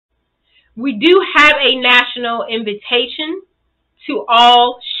We do have a national invitation to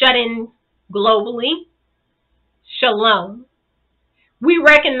all shut-ins globally. Shalom. We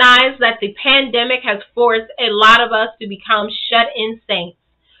recognize that the pandemic has forced a lot of us to become shut-in saints.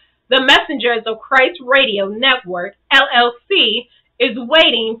 The Messengers of Christ Radio Network, LLC, is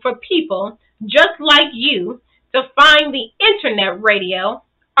waiting for people just like you to find the internet radio,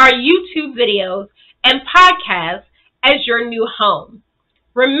 our YouTube videos, and podcasts as your new home.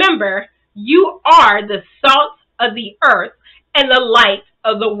 Remember, you are the salt of the earth and the light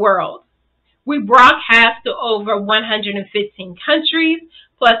of the world. We broadcast to over 115 countries,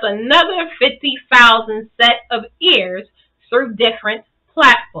 plus another 50,000 set of ears through different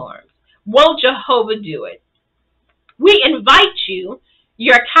platforms. Won't Jehovah do it? We invite you,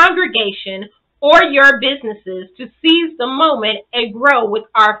 your congregation, or your businesses to seize the moment and grow with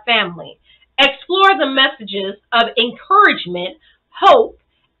our family. Explore the messages of encouragement, hope,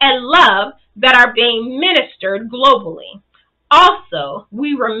 and love that are being ministered globally. Also,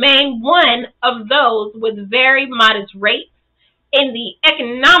 we remain one of those with very modest rates in the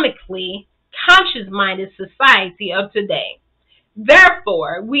economically conscious-minded society of today.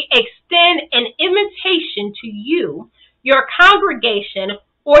 Therefore, we extend an invitation to you, your congregation,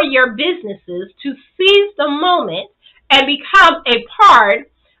 or your businesses to seize the moment and become a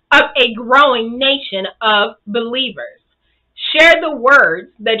part of a growing nation of believers. Share the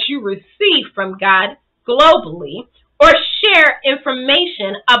words that you receive from God globally, or share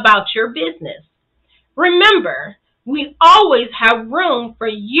information about your business. Remember, we always have room for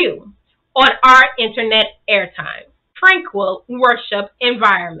you on our internet airtime. Tranquil worship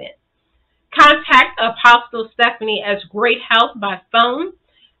environment. Contact Apostle Stephanie S. Greathouse by phone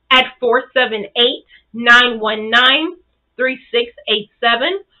at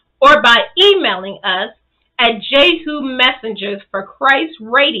 478-919-3687 or by emailing us at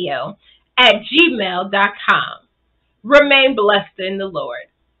jehumessengersforchristradio@gmail.com. Remain blessed in the Lord.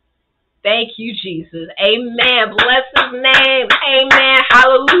 Thank you, Jesus. Amen. Bless his name. Amen.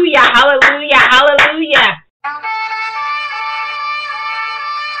 Hallelujah. Hallelujah. Hallelujah.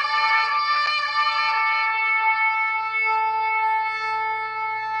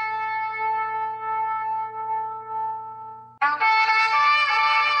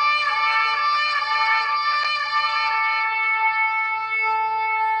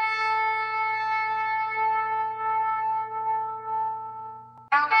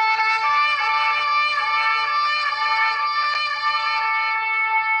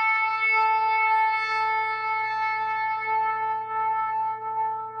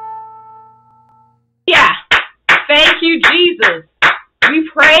 Thank you, Jesus. We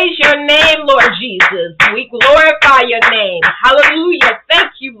praise your name, Lord Jesus. We glorify your name. Hallelujah.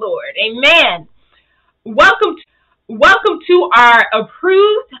 Thank you, Lord. Amen. Welcome to our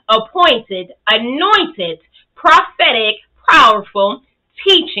approved, appointed, anointed, prophetic, powerful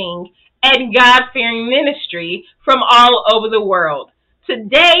teaching and God-fearing ministry from all over the world.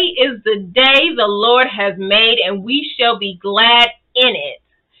 Today is the day the Lord has made, and we shall be glad in it.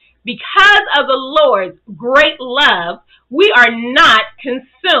 Because of the Lord's great love, we are not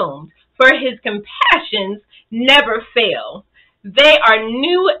consumed, for his compassions never fail. They are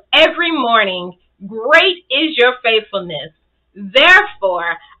new every morning. Great is your faithfulness.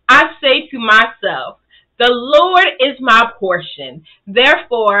 Therefore, I say to myself, the Lord is my portion.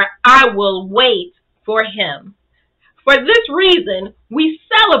 Therefore, I will wait for him. For this reason, we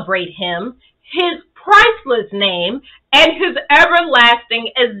celebrate him, his priceless name, and his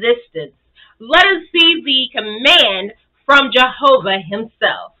everlasting existence. Let us see the command from Jehovah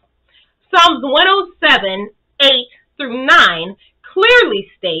himself. Psalms 107, 8-9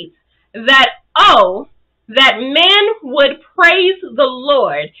 clearly states that, oh, that men would praise the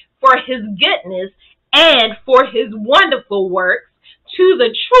Lord for his goodness and for his wonderful works to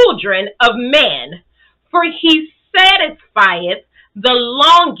the children of man. For he satisfieth the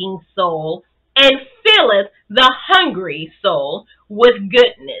longing soul and filleth the hungry soul with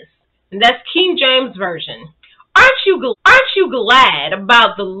goodness. And that's King James Version. Aren't you glad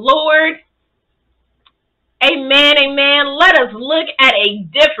about the Lord? Amen, amen. Let us look at a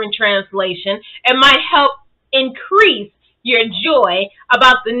different translation. It might help increase your joy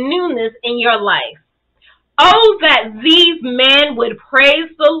about the newness in your life. Oh, that these men would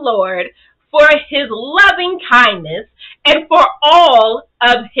praise the Lord for his loving kindness and for all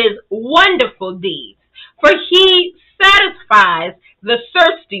of his wonderful deeds. For he satisfies the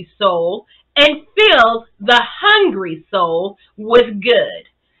thirsty soul and fills the hungry soul with good.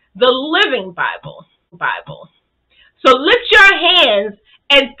 The Living Bible. So lift your hands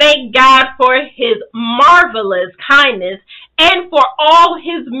and thank God for his marvelous kindness and for all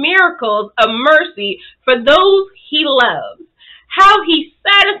his miracles of mercy for those he loves. How he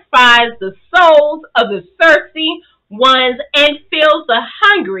satisfies the souls of the thirsty ones and fills the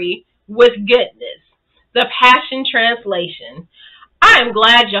hungry with goodness. The Passion Translation. I am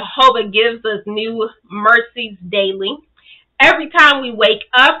glad Jehovah gives us new mercies daily. Every time we wake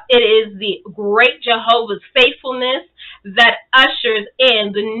up, it is the great Jehovah's faithfulness that ushers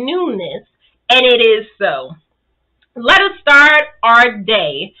in the newness, and it is so. Let us start our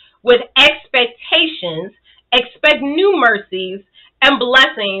day with expectations. Expect new mercies and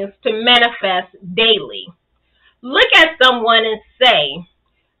blessings to manifest daily. Look at someone and say,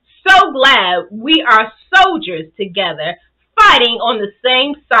 so glad we are soldiers together, fighting on the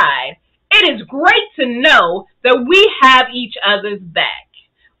same side. It is great to know that we have each other's back.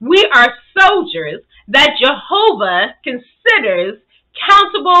 We are soldiers that Jehovah considers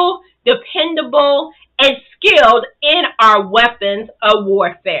countable, dependable, and skilled in our weapons of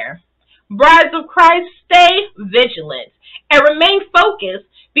warfare. Brides of Christ, stay vigilant and remain focused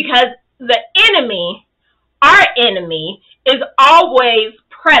because the enemy, our enemy, is always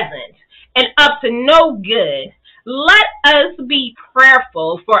present and up to no good. Let us be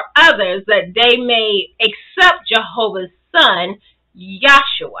prayerful for others that they may accept Jehovah's Son,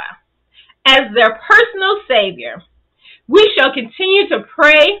 Yahshua, as their personal Savior. We shall continue to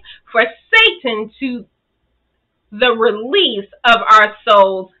pray for Satan to the release of our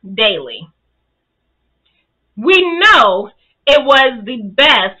souls daily. We know it was the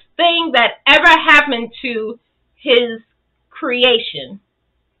best thing that ever happened to his creation.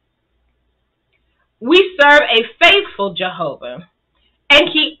 We serve a faithful Jehovah, and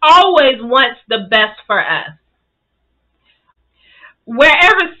he always wants the best for us.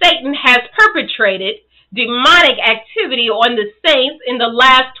 Wherever Satan has perpetrated demonic activity on the saints in the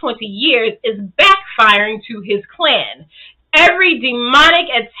last 20 years is backfiring to his clan. Every demonic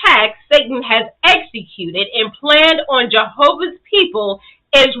attack Satan has executed and planned on Jehovah's people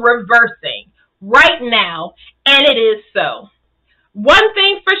is reversing right now, and it is so. One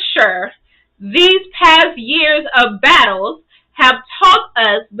thing for sure, these past years of battles have taught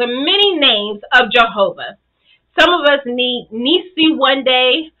us the many names of Jehovah. Some of us need Nisi one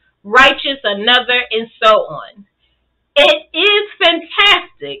day, righteous another, and so on. It is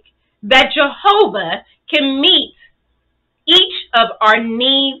fantastic that Jehovah can meet each of our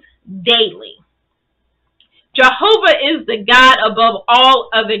needs daily. Jehovah is the God above all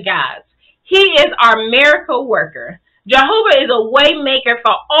other gods. He is our miracle worker. Jehovah is a way maker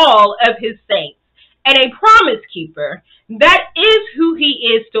for all of his saints and a promise keeper. That is who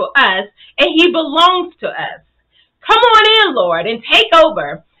he is to us, and he belongs to us. Come on in, Lord, and take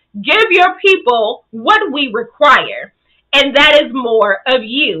over. Give your people what we require, and that is more of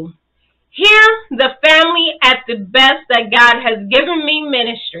you. Here, the family at the Best That God Has Given Me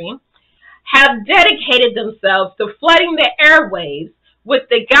ministry have dedicated themselves to flooding the airwaves with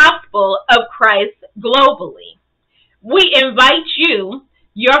the gospel of Christ globally. We invite you,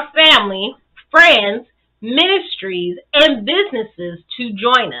 your family, friends, ministries, and businesses to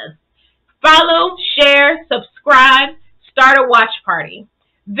join us. Follow, share, subscribe, start a watch party.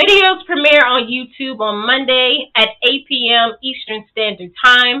 Videos premiere on YouTube on Monday at 8 p.m. Eastern Standard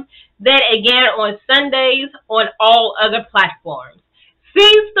Time, then again on Sundays on all other platforms.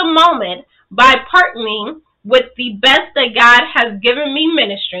 Seize the moment by partnering with the Best That God Has Given Me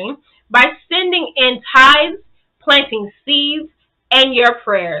ministry by sending in tithes, planting seeds, and your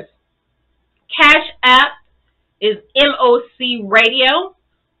prayers. Cash App is MOC Radio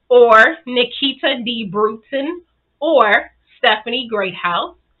or Nikita D. Bruton or Stephanie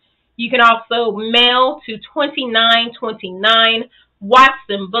Greathouse. You can also mail to 2929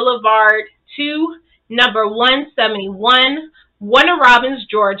 Watson Boulevard to number 171, Warner Robins,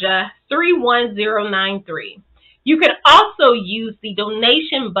 Georgia, 31093. You can also use the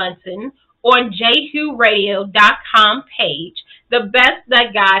donation button on jehuradio.com page, The Best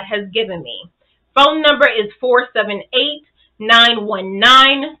That God Has Given Me. Phone number is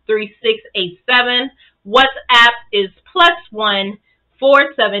 478-919-3687. WhatsApp is +1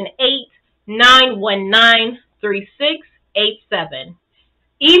 478-919-3687.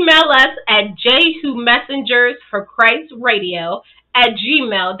 Email us at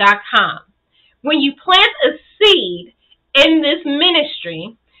jehumessengersforchristradio@gmail.com. When you plant a seed in this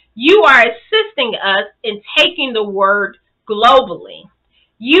ministry, you are assisting us in taking the word globally.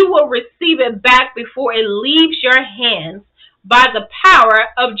 You will receive it back before it leaves your hands by the power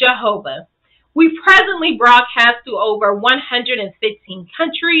of Jehovah. We presently broadcast to over 115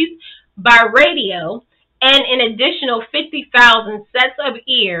 countries by radio and an additional 50,000 sets of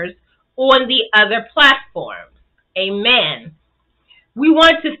ears on the other platforms. Amen. We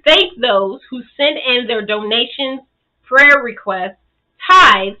want to thank those who sent in their donations, prayer requests,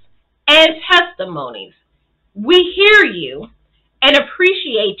 tithes, and testimonies. We hear you and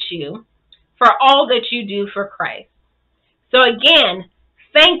appreciate you for all that you do for Christ. So again,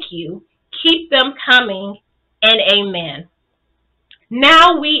 thank you. Keep them coming, and amen.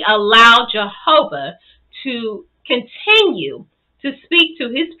 Now we allow Jehovah to continue to speak to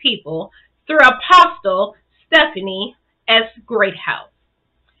his people through Apostle Stephanie S. Greathouse.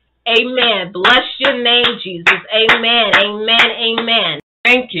 Amen. Bless your name, Jesus. Amen. Amen. Amen.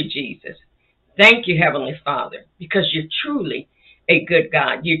 Thank you, Jesus. Thank you, Heavenly Father, because you're truly a good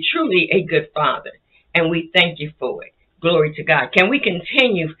God. You're truly a good Father, and we thank you for it. Glory to God. Can we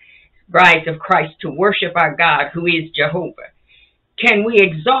continue, brides of Christ, to worship our God who is Jehovah? Can we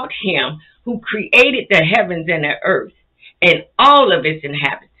exalt him who created the heavens and the earth and all of its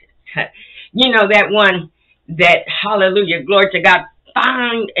inhabitants? You know, that one that, hallelujah, glory to God,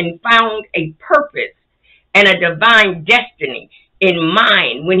 found a purpose and a divine destiny in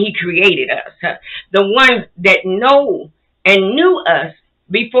mind when he created us. The one that knew us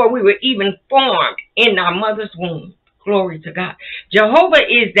before we were even formed in our mother's womb. Glory to God. Jehovah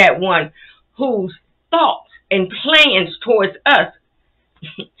is that one whose thoughts and plans towards us,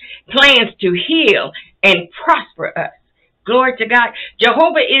 plans to heal and prosper us. Glory to God.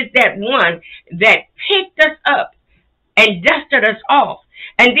 Jehovah is that one that picked us up and dusted us off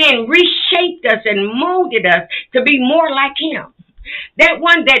and then reshaped us and molded us to be more like him. That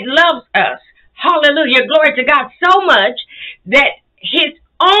one that loves us, hallelujah, glory to God, so much that his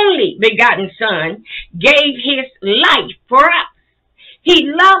only begotten son gave his life for us.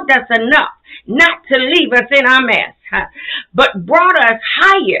 He loved us enough not to leave us in our mess, but brought us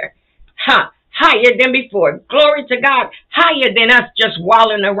higher than before. Glory to God, higher than us just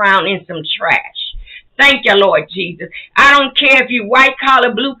wallowing around in some trash. Thank you, Lord Jesus. I don't care if you white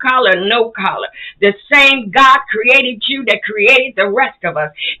collar, blue collar, no collar. The same God created you that created the rest of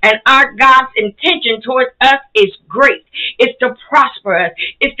us. And our God's intention towards us is great. It's to prosper us.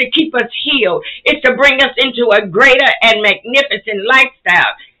 It's to keep us healed. It's to bring us into a greater and magnificent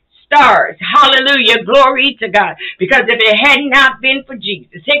lifestyle. Stars, hallelujah, glory to God. Because if it had not been for Jesus,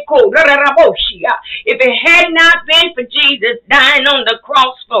 if it had not been for Jesus dying on the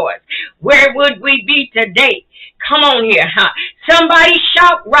cross for us, where would we be today? Come on here, Somebody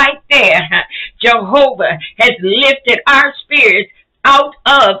shout right there. Jehovah has lifted our spirits out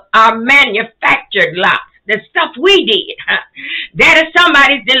of our manufactured lives. The stuff we did. That is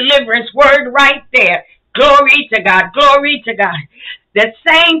somebody's deliverance word right there. Glory to God. Glory to God. The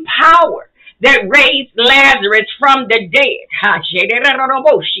same power that raised Lazarus from the dead,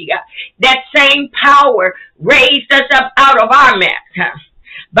 that same power raised us up out of our mess.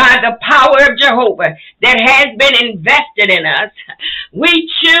 By the power of Jehovah that has been invested in us, we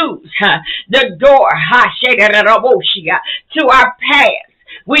choose the door to our past.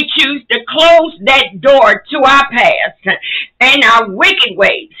 We choose to close that door to our past and our wicked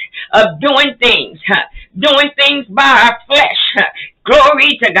ways of doing things by our flesh.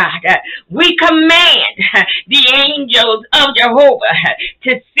 Glory to God. We command the angels of Jehovah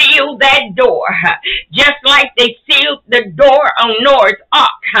to seal that door, just like they sealed the door on Noah's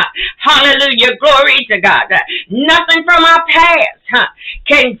Ark. Hallelujah. Glory to God. Nothing from our past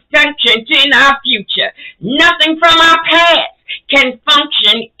can function in our future. Nothing from our past can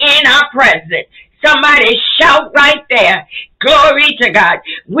function in our present. Somebody shout right there. Glory to God.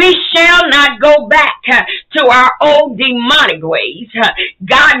 We shall not go back to our old demonic ways.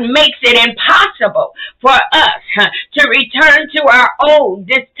 God makes it impossible for us to return to our old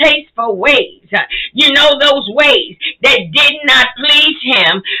distasteful ways. You know, those ways that did not please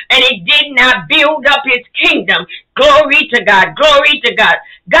him and it did not build up his kingdom. Glory to God. Glory to God.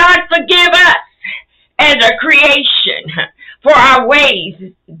 God, forgive us as a creation for our ways.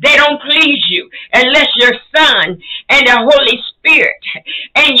 They don't please you unless your Son and the Holy Spirit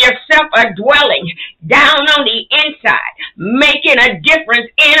and yourself are dwelling down on the inside, making a difference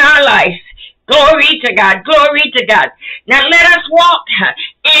in our life. Glory to God. Glory to God. Now let us walk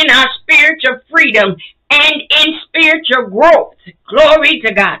in our spiritual freedom and in spiritual growth. Glory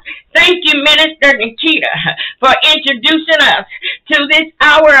to God. Thank you, Minister Nikita, for introducing us to this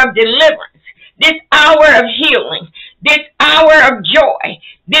hour of deliverance, this hour of healing, this hour of joy,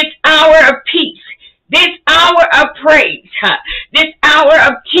 this hour of peace, this hour of praise, this hour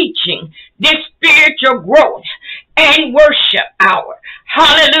of teaching, this spiritual growth and worship hour.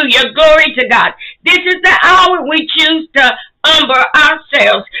 Hallelujah. Glory to God. This is the hour we choose to humble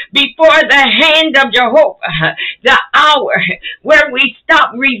ourselves before the hand of Jehovah. The hour where we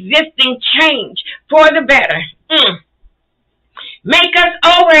stop resisting change for the better. Make us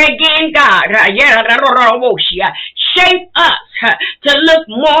over again, God. Shape us to look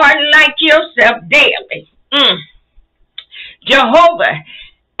more like yourself daily. Jehovah,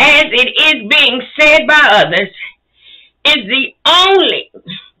 as it is being said by others, is the only,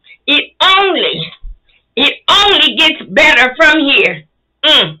 it only gets better from here.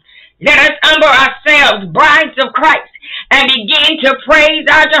 Let us humble ourselves, brides of Christ, and begin to praise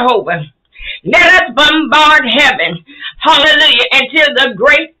our Jehovah. Let us bombard heaven, hallelujah, until the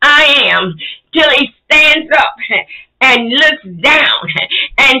great I am, till he stands up and looks down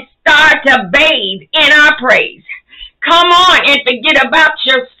and start to bathe in our praise. Come on and forget about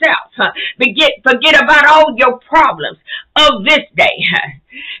yourself. Forget about all your problems of this day.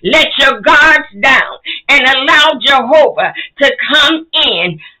 Let your guards down and allow Jehovah to come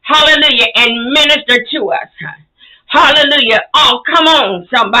in, hallelujah, and minister to us. Hallelujah. Oh, come on,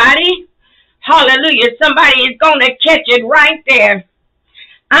 somebody. Hallelujah. Somebody is going to catch it right there.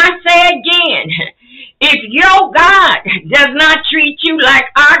 I say again, if your God does not treat you like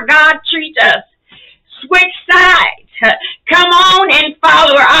our God treats us, switch sides. Come on and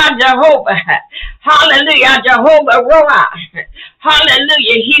follow our Jehovah. Hallelujah. Our Jehovah Roa.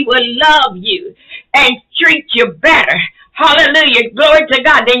 Hallelujah. He will love you and treat you better. Hallelujah. Glory to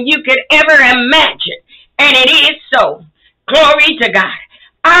God than you could ever imagine. And it is so. Glory to God.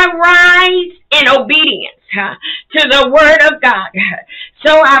 I rise in obedience to the word of God.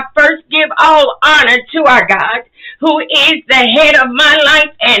 So I first give all honor to our God, who is the head of my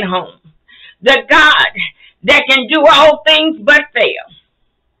life and home. The God that can do all things but fail.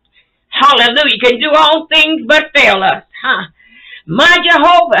 Hallelujah. Can do all things but fail us. My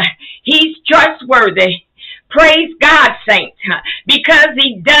Jehovah, he's trustworthy. Praise God, saints, because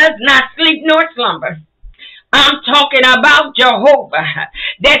he does not sleep nor slumber. I'm talking about Jehovah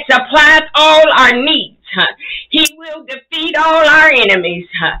that supplies all our needs. He will defeat all our enemies.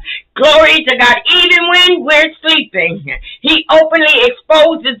 Glory to God. Even when we're sleeping, he openly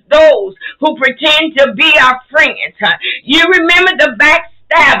exposes those who pretend to be our friends. You remember the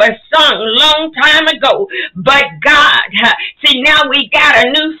backstabber sung a long time ago, but God. See, now we got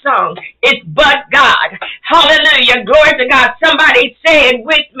a new song. It's but God. Hallelujah. Glory to God. Somebody say it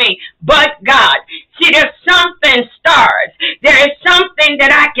with me, but God. See, there's something, stars. There is something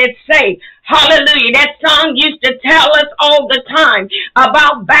that I could say. Hallelujah. That song used to tell us all the time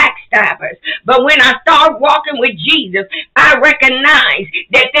about backstabbers. But when I start walking with Jesus, I recognize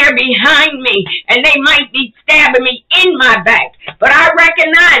that they're behind me and they might be stabbing me in my back. But I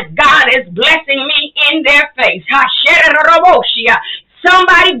recognize God is blessing me in their face.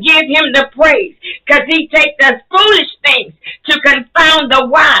 Somebody give him the praise, because he takes the foolish things to confound the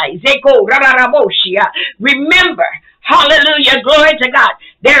wise. Remember, hallelujah, glory to God,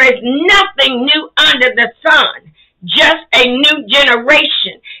 there is nothing new under the sun. Just a new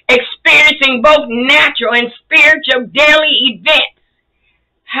generation experiencing both natural and spiritual daily events.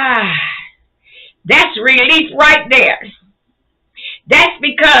 That's relief right there. That's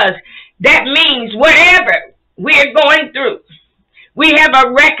because that means whatever we're going through, we have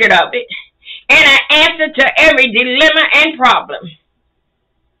a record of it and an answer to every dilemma and problem.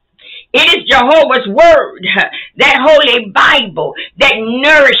 It is Jehovah's word, that holy Bible that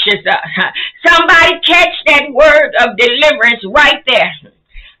nourishes us. Somebody catch that word of deliverance right there.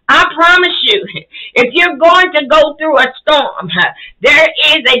 I promise you, if you're going to go through a storm, there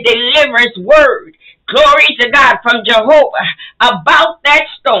is a deliverance word. Glory to God from Jehovah about that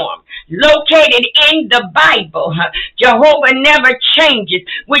storm located in the Bible. Jehovah never changes,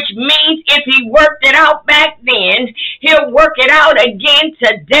 which means if he worked it out back then, he'll work it out again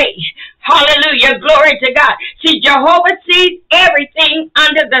today. Hallelujah. Glory to God. See, Jehovah sees everything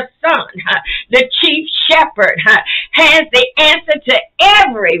under the sun. The chief shepherd has the answer to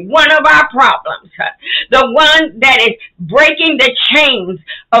every one of our problems. The one that is breaking the chains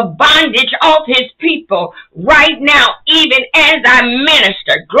of bondage off his people right now, even as I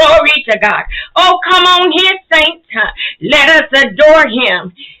minister. Glory to God. Oh, come on here, saints. Let us adore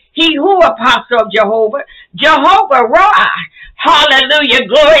him. He who apostle of Jehovah, Jehovah Roa. Hallelujah.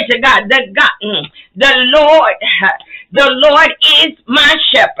 Glory to God. The Lord is my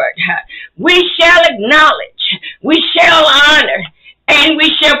shepherd. We shall acknowledge, we shall honor, and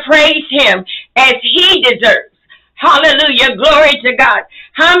we shall praise him as he deserves. Hallelujah. Glory to God.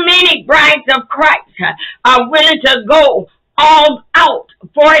 How many brides of Christ are willing to go all out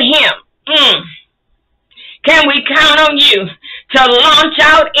for him? Can we count on you to launch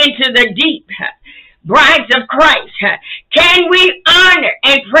out into the deep brides of Christ, can we honor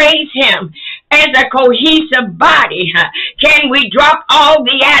and praise him as a cohesive body? Can we drop all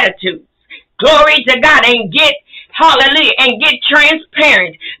the attitudes? Glory to God, and get, hallelujah, and get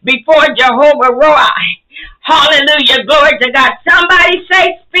transparent before Jehovah Roi. Hallelujah, glory to God. Somebody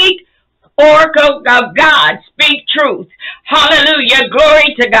say, speak, oracle of God, speak truth. Hallelujah,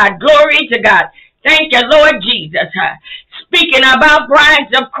 glory to God, glory to God. Thank you, Lord Jesus. Speaking about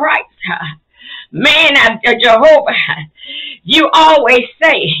brides of Christ, man of Jehovah, you always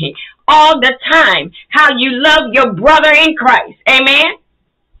say all the time how you love your brother in Christ. Amen.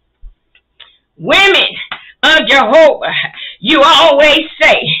 Women of Jehovah, you always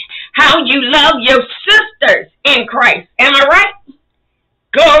say how you love your sisters in Christ. Am I right?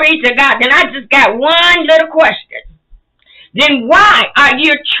 Glory to God. Then I just got one little question. Then why are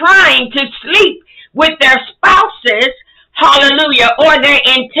you trying to sleep with their spouses, hallelujah, or their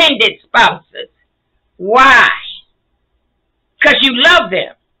intended spouses? Why? Because you love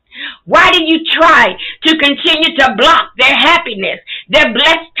them. Why do you try to continue to block their happiness, their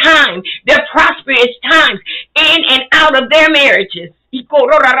blessed time, their prosperous times in and out of their marriages?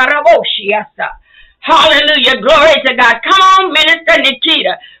 Hallelujah. Glory to God. Come on, Minister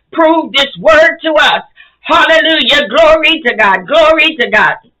Nikita. Prove this word to us. Hallelujah. Glory to God. Glory to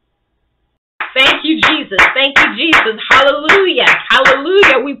God. Thank you, Jesus. Thank you, Jesus. Hallelujah.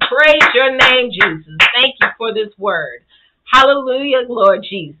 Hallelujah. We praise your name, Jesus. Thank you for this word. Hallelujah, Lord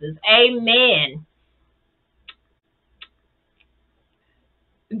Jesus. Amen.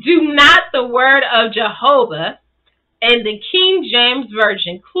 Do not the word of Jehovah and the King James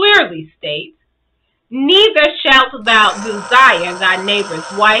Version clearly states, neither shalt thou desire thy neighbor's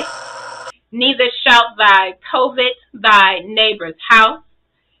wife, neither shalt thou covet thy neighbor's house,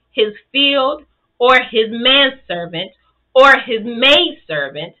 his field, or his manservant, or his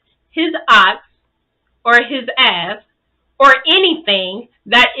maidservant, his ox, or his ass, or anything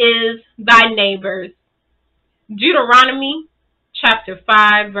that is thy neighbor's. Deuteronomy chapter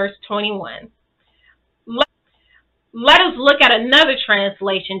 5, verse 21. Let us look at another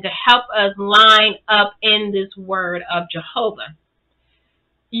translation to help us line up in this word of Jehovah.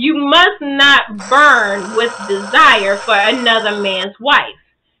 You must not burn with desire for another man's wife,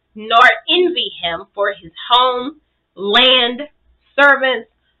 nor envy him for his home, land, servants,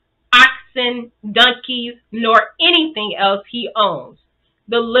 oxen, donkeys, nor anything else he owns.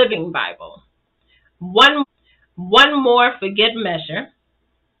 The Living Bible. One more for good measure.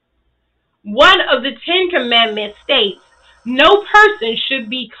 One of the 10 Commandments states, no person should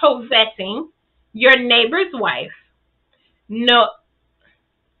be coveting your neighbor's wife, no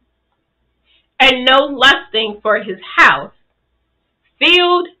lusting for his house,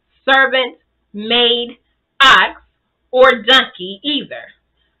 field, servant, maid, ox, or donkey either.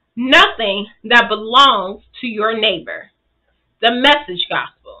 Nothing that belongs to your neighbor. The Message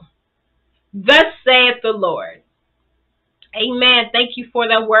Gospel. Thus saith the Lord. Amen. Thank you for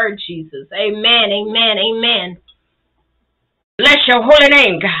that word, Jesus. Amen. Amen. Amen. Bless your holy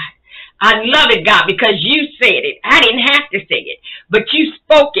name, God. I love it, God, because you said it. I didn't have to say it, but you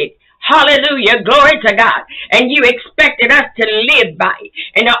spoke it. Hallelujah. Glory to God. And you expected us to live by it.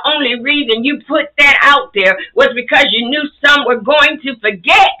 And the only reason you put that out there was because you knew some were going to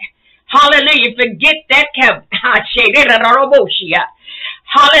forget. Hallelujah. Forget that.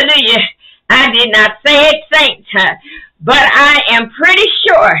 Hallelujah. I did not say it, saints, but I am pretty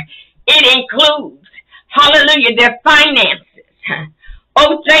sure it includes, hallelujah, their finances.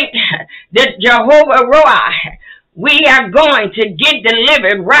 Oh, thank the Jehovah Roi. We are going to get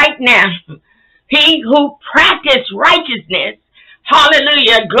delivered right now. He who practiced righteousness,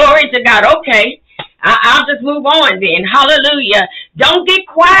 hallelujah, glory to God. Okay, I'll just move on then. Hallelujah. Don't get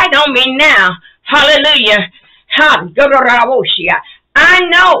quiet on me now. Hallelujah. I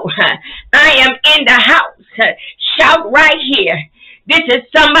know I am in the house. Shout right here. This is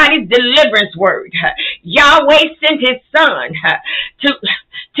somebody's deliverance word. Yahweh sent his son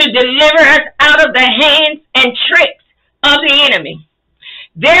to deliver us out of the hands and tricks of the enemy.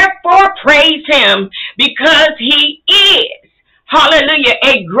 Therefore, praise him because he is, hallelujah,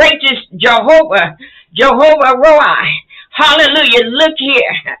 a gracious Jehovah Roi. Hallelujah. Look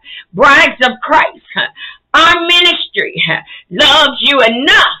here, brides of Christ. Our ministry loves you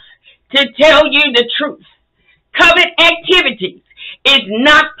enough to tell you the truth. Covet activities is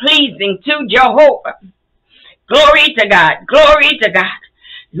not pleasing to Jehovah. Glory to God. Glory to God.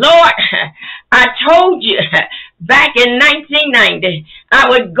 Lord, I told you back in 1990, I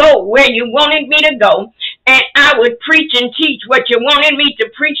would go where you wanted me to go, and I would preach and teach what you wanted me to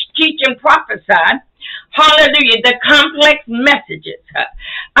preach, teach, and prophesy. Hallelujah, the complex messages.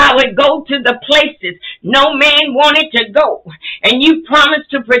 I would go to the places no man wanted to go. And you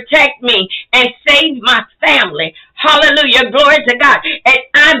promised to protect me and save my family. Hallelujah. Glory to God. And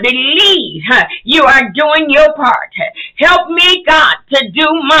I believe you are doing your part. Help me, God, to do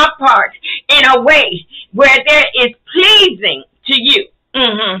my part in a way where there is pleasing to you.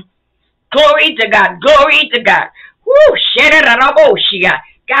 Glory to God. Glory to God. Woo,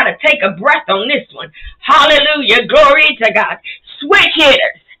 gotta take a breath on this one. Hallelujah. Glory to God. Switch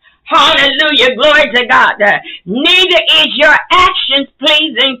hitters. Hallelujah. Glory to God. Neither is your actions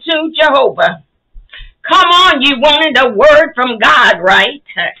pleasing to Jehovah. Come on, you wanted a word from God, right?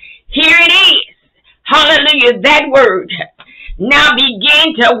 Here it is. Hallelujah, that word. Now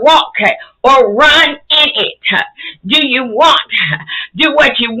begin to walk or run in it. Do you want? Do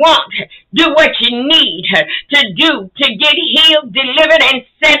what you want. Do what you need to do to get healed, delivered, and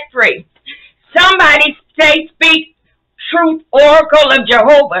set free. Somebody say, speak truth, oracle of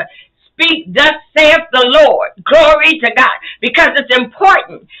Jehovah. Speak, thus saith the Lord. Glory to God. Because it's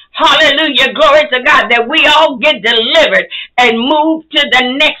important, hallelujah, glory to God, that we all get delivered and move to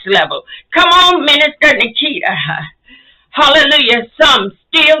the next level. Come on, Minister Nikita. Hallelujah. Some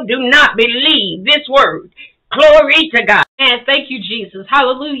still do not believe this word. Glory to God. And thank you, Jesus.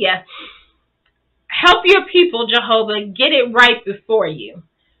 Hallelujah. Help your people, Jehovah, get it right before you.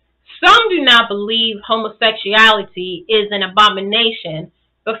 Some do not believe homosexuality is an abomination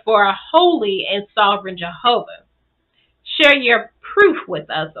before a holy and sovereign Jehovah. Share your proof with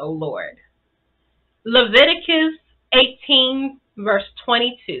us, O Lord. Leviticus 18, verse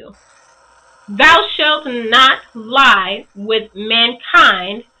 22. Thou shalt not lie with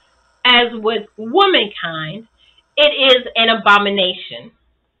mankind as with womankind. It is an abomination.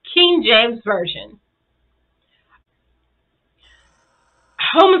 King James Version.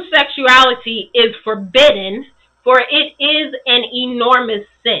 Homosexuality is forbidden, for it is an enormous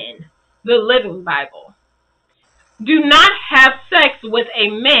sin. The Living Bible. Do not have sex with a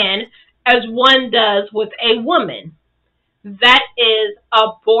man as one does with a woman. That is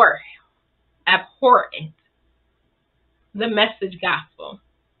abhorrent. The Message Gospel.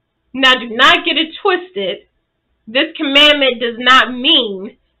 Now do not get it twisted. This commandment does not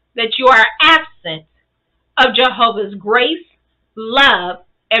mean that you are absent of Jehovah's grace, love,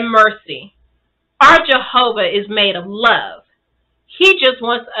 and mercy. Our Jehovah is made of love. He just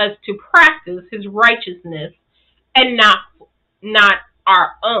wants us to practice his righteousness and not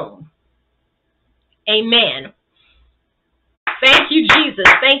our own. Amen. Thank you, Jesus.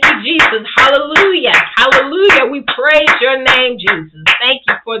 Thank you, Jesus. Hallelujah. Hallelujah. We praise your name, Jesus. Thank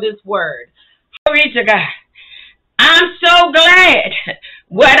you for this word. Glory to God. I'm so glad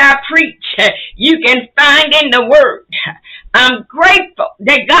what I preach you can find in the word. I'm grateful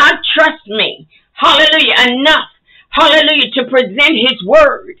that God trusts me. Hallelujah. Enough. Hallelujah. To present his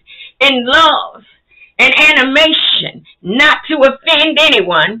word in love and animation, not to offend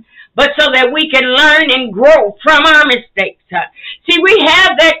anyone, but so that we can learn and grow from our mistakes. See, we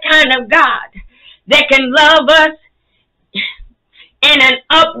have that kind of God that can love us in an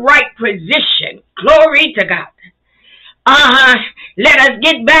upright position. Glory to God. Let us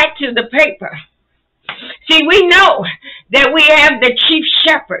get back to the paper. See, we know that we have the chief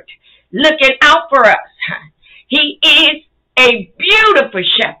shepherd looking out for us. He is a beautiful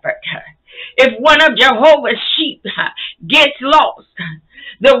shepherd. If one of Jehovah's sheep gets lost,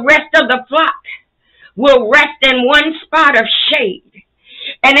 the rest of the flock will rest in one spot of shade.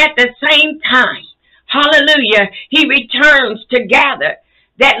 And at the same time, hallelujah, he returns to gather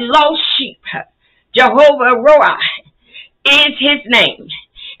that lost sheep. Jehovah Roah is his name.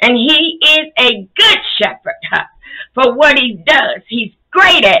 And he is a good shepherd for what he does. He's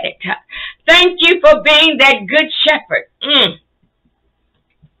great at it. Thank you for being that good shepherd.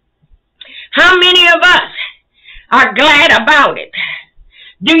 How many of us are glad about it?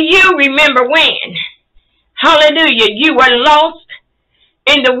 Do you remember when, hallelujah, you were lost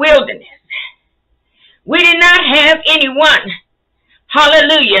in the wilderness? We did not have anyone,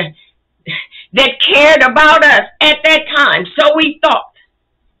 hallelujah, that cared about us at that time. So we thought,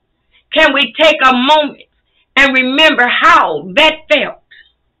 can we take a moment and remember how that felt?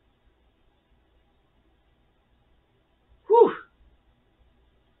 Whew.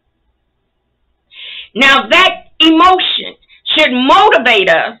 Now that emotion should motivate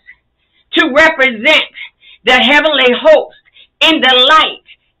us to represent the heavenly host in the light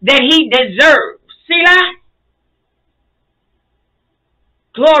that he deserves. Selah?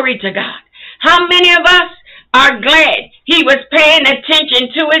 Glory to God. How many of us are glad he was paying attention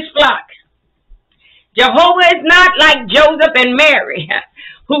to his flock? Jehovah is not like Joseph and Mary,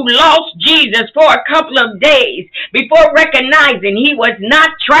 who lost Jesus for a couple of days before recognizing he was not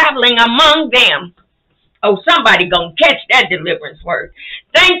traveling among them. Oh, somebody gonna catch that deliverance word.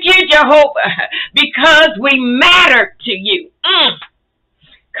 Thank you, Jehovah, because we matter to you.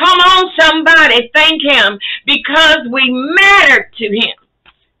 Come on, somebody, thank him because we matter to him.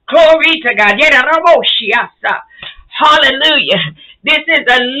 Glory to God. Hallelujah. This is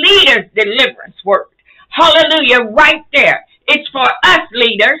a leader's deliverance word. Hallelujah, right there. It's for us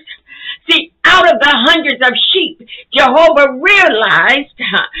leaders. See, out of the hundreds of sheep, Jehovah realized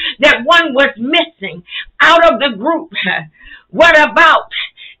that one was missing out of the group. What about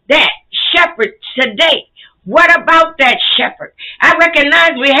that shepherd today? What about that shepherd? I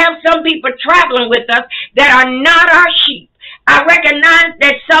recognize we have some people traveling with us that are not our sheep. I recognize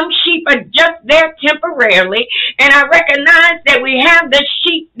that some sheep are just there temporarily, and I recognize that we have the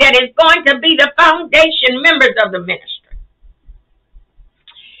sheep that is going to be the foundation members of the ministry.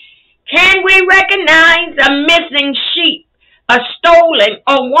 Can we recognize a missing sheep, a stolen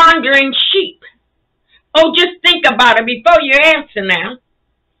or wandering sheep? Oh, just think about it before you answer now.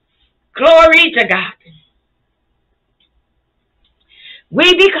 Glory to God.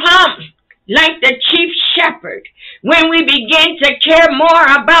 We become like the chief shepherd when we begin to care more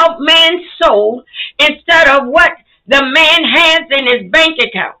about man's soul instead of what the man has in his bank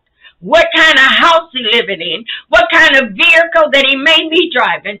account, what kind of house he living in, what kind of vehicle that he may be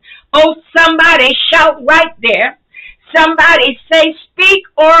driving. Oh, somebody shout right there. Somebody say, speak,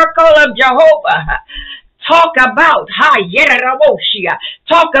 oracle of Jehovah. Talk about,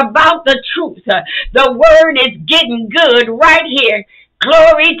 talk about the truth. The word is getting good right here.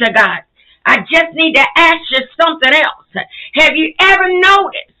 Glory to God. I just need to ask you something else. Have you ever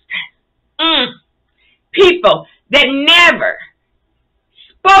noticed people that never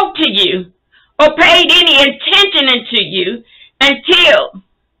spoke to you or paid any attention into you until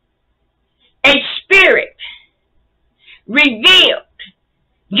a spirit revealed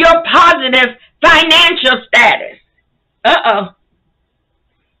your positive financial status? Oh,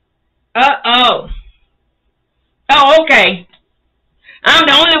 okay. I'm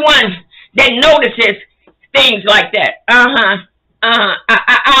the only one that notices things like that. I'll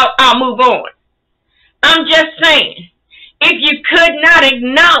move on. I'm just saying, if you could not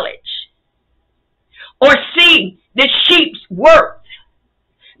acknowledge or see the sheep's worth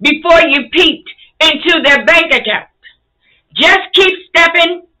before you peeked into their bank account, just keep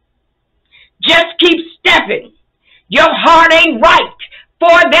stepping. Just keep stepping. Your heart ain't right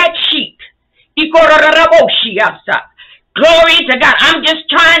for that sheep. Glory to God. I'm just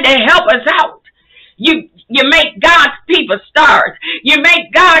trying to help us out. You make God's people stars. You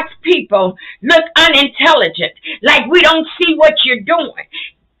make God's people look unintelligent, like we don't see what you're doing.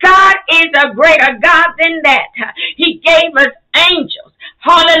 God is a greater God than that. He gave us angels,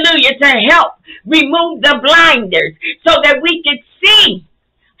 hallelujah, to help remove the blinders so that we could see.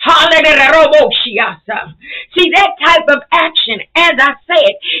 Hallelujah. See, that type of action, as I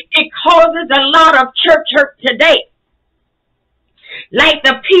said, it causes a lot of church hurt today. Like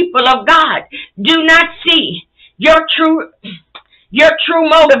the people of God do not see your true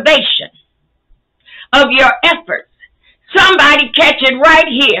motivation of your efforts. Somebody catch it right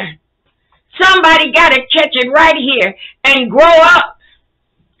here. Somebody got to catch it right here and grow up.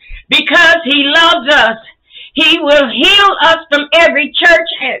 Because he loves us, he will heal us from every church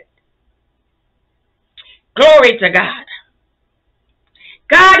hurt. Glory to God.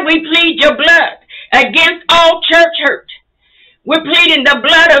 God, we plead your blood against all church hurt. We're pleading the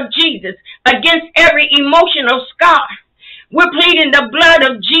blood of Jesus against every emotional scar. We're pleading the blood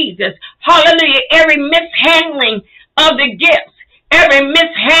of Jesus. Hallelujah. Every mishandling of the gifts, every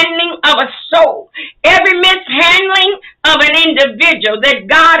mishandling of a soul, every mishandling of an individual that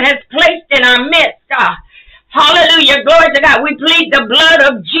God has placed in our midst. Hallelujah. Glory to God. We plead the blood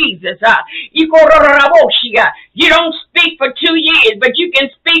of Jesus. You don't speak for 2 years, but you can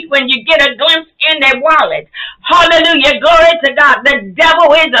speak when you get a glimpse in their wallet. Hallelujah. Glory to God. The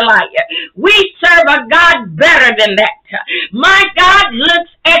devil is a liar. We serve a God better than that. My God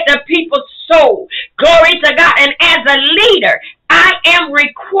looks at the people's soul. Glory to God. And as a leader, I am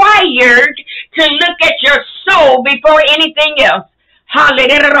required to look at your soul before anything else.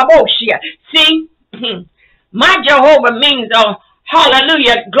 Hallelujah. See? My Jehovah means,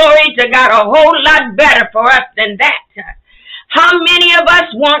 hallelujah, glory to God, a whole lot better for us than that. How many of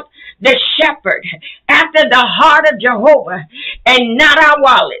us want the shepherd after the heart of Jehovah and not our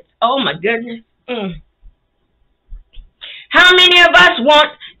wallets? Oh, my goodness. How many of us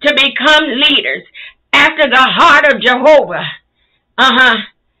want to become leaders after the heart of Jehovah?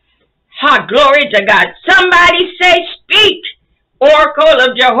 Glory to God. Somebody say, speak, oracle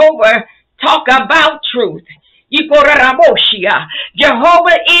of Jehovah talk about truth. Jehovah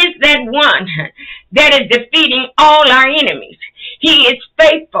is that one that is defeating all our enemies. He is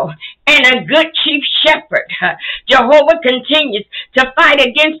faithful and a good chief shepherd. Jehovah continues to fight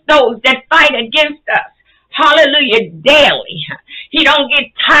against those that fight against us. Hallelujah, daily. He don't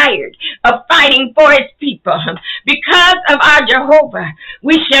get tired of fighting for his people. Because of our Jehovah,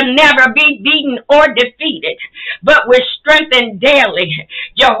 we shall never be beaten or defeated, but we're strengthened daily.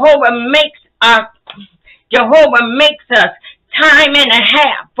 Jehovah makes us time and a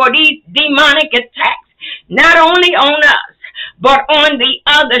half for these demonic attacks, not only on us, but on the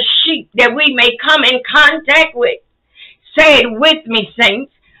other sheep that we may come in contact with. Say it with me,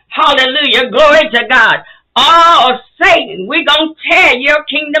 saints. Hallelujah. Glory to God. Oh, Satan, we're going to tear your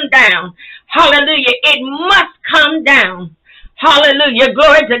kingdom down. Hallelujah. It must come down. Hallelujah.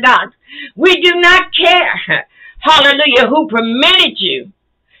 Glory to God. We do not care, hallelujah, who permitted you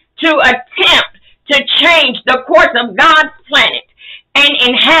to attempt to change the course of God's planet and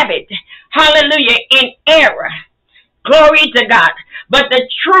inhabit, hallelujah, in error. Glory to God. But the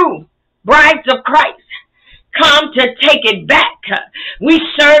true brides of Christ come to take it back. We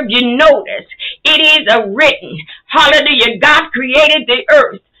serve, you notice, it is a written, hallelujah, God created the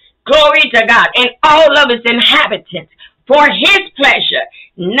earth, glory to God, and all of its inhabitants for his pleasure,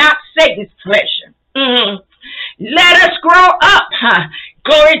 not Satan's pleasure. Let us grow up,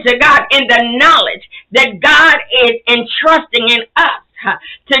 glory to God, in the knowledge that God is entrusting in us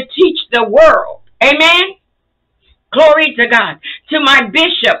to teach the world. Amen. Glory to God. To my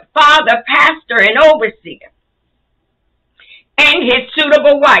bishop, father, pastor, and overseer, and his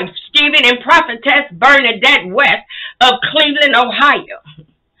suitable wife, Stephen and Prophetess Bernadette West of Cleveland, Ohio.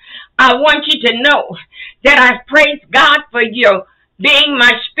 I want you to know that I praise God for you being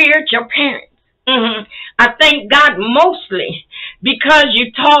my spiritual parents. I thank God mostly because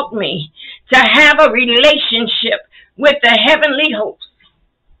you taught me to have a relationship with the heavenly host.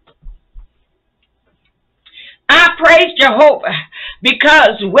 I praise Jehovah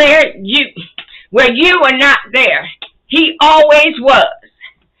because where you were not there, he always was.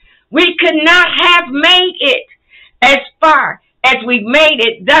 We could not have made it as far as we've made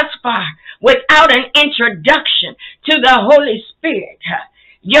it thus far without an introduction to the Holy Spirit.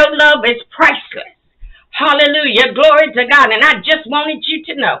 Your love is priceless. Hallelujah. Glory to God. And I just wanted you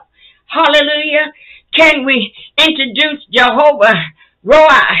to know, hallelujah, can we introduce Jehovah Roi?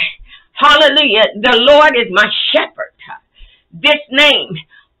 Hallelujah. The Lord is my shepherd. This name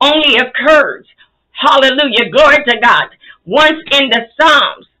only occurs, hallelujah, glory to God, once in the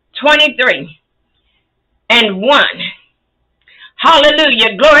Psalms 23 and 1.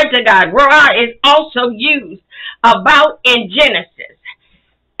 Hallelujah, glory to God. Roi is also used about in Genesis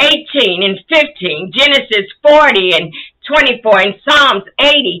 18 and 15, Genesis 40 and 24, and Psalms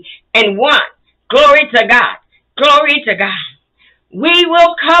 80 and 1. Glory to God. Glory to God. We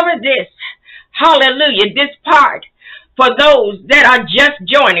will cover this, hallelujah, this part for those that are just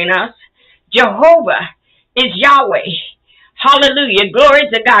joining us. Jehovah is Yahweh. Hallelujah. Glory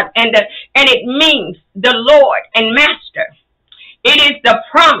to God. And it means the Lord and Master. It is the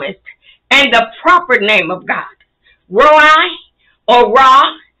promised and the proper name of God. Roi or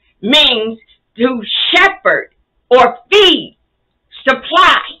Ra means to shepherd or feed,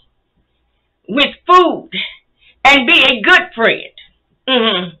 supply with food, and be a good friend.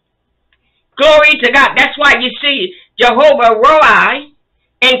 Glory to God. That's why you see Jehovah Roi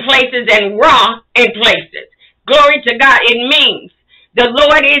in places and Ra in places. Glory to God. It means the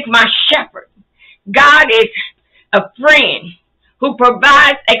Lord is my shepherd. God is a friend who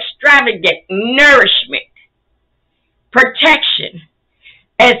provides extravagant nourishment, protection,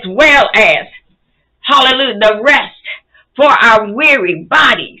 as well as, hallelujah, the rest for our weary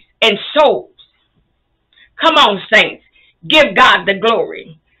bodies and souls. Come on, saints. Give God the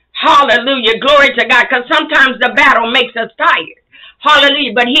glory. Hallelujah. Glory to God. Because sometimes the battle makes us tired.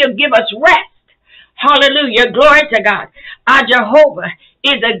 Hallelujah. But he'll give us rest. Hallelujah. Glory to God. Our Jehovah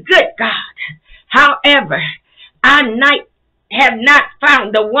is a good God. However, I have not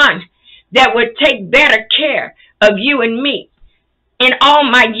found the one that would take better care of you and me. In all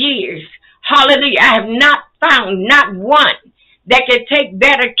my years, hallelujah, I have not found not one that could take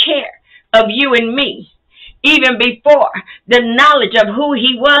better care of you and me, even before the knowledge of who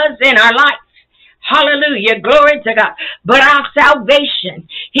he was in our life. Hallelujah, glory to God. But our salvation,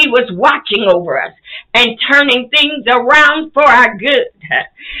 he was watching over us and turning things around for our good.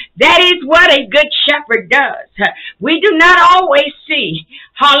 That is what a good shepherd does. We do not always see,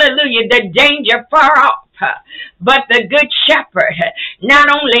 hallelujah, the danger far off. But the good shepherd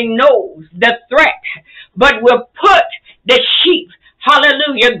not only knows the threat, but will put the sheep,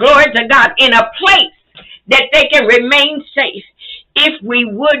 hallelujah, glory to God, in a place that they can remain safe if we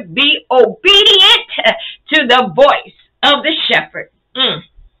would be obedient to the voice of the shepherd.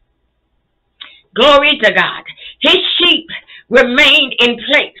 Glory to God. His sheep remained in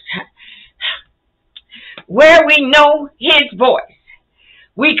place where we know his voice.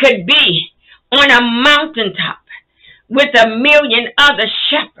 We could be on a mountaintop with 1,000,000 other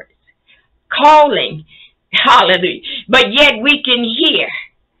shepherds calling, hallelujah, but yet we can hear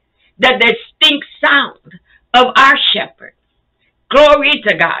the distinct sound of our shepherd. Glory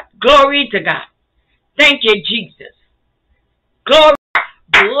to God. Glory to God. Thank you, Jesus. Glory.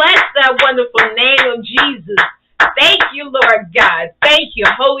 Bless that wonderful name of Jesus. Thank you, Lord God. Thank you,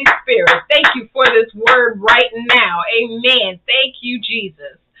 Holy Spirit. Thank you for this word right now. Amen. Thank you,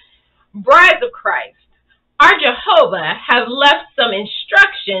 Jesus. Brides of Christ, our Jehovah has left some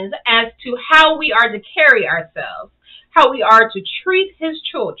instructions as to how we are to carry ourselves, how we are to treat his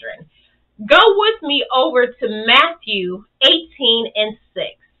children. Go with me over to Matthew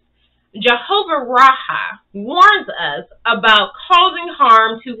 18:6. Jehovah Raha warns us about causing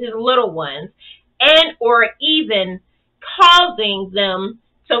harm to his little ones and or even causing them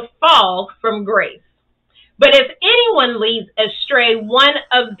to fall from grace. But if anyone leads astray one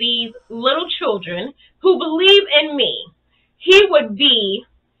of these little children who believe in me, he would be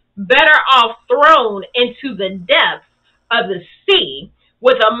better off thrown into the depths of the sea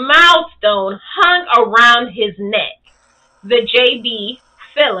with a millstone hung around his neck. The J.B.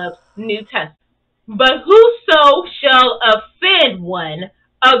 Phillips New Testament. But whoso shall offend one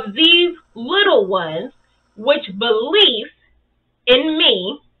of these little ones which believe in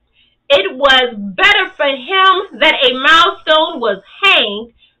me, it was better for him that a millstone was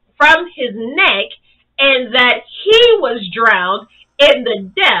hanged from his neck and that he was drowned in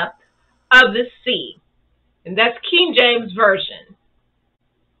the depth of the sea. And that's King James Version.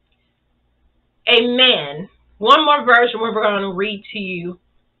 Amen. One more version we're going to read to you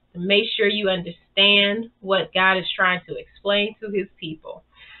to make sure you understand what God is trying to explain to his people.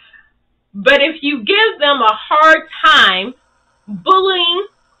 But if you give them a hard time bullying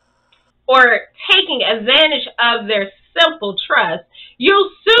or taking advantage of their simple trust, you'll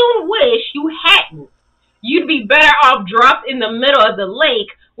soon wish you hadn't. You'd be better off dropped in the middle of the lake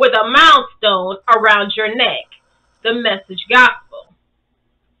with a millstone around your neck. The Message Gospel.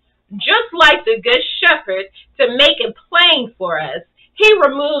 Just like the Good Shepherd, to make it plain for us, he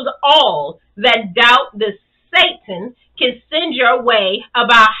removes all that doubt that Satan can send your way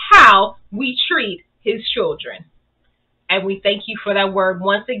about how we treat his children. And we thank you for that word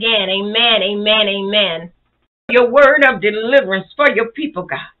once again. Amen, amen, amen. Your word of deliverance for your people,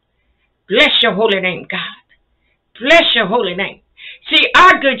 God. Bless your holy name, God. Bless your holy name. See,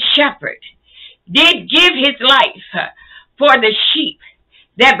 our good shepherd did give his life for the sheep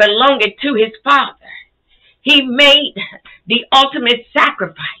that belonged to his father. He made the ultimate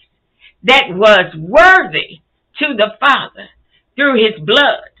sacrifice that was worthy to the Father through his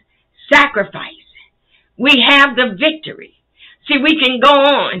blood sacrifice. We have the victory. See, we can go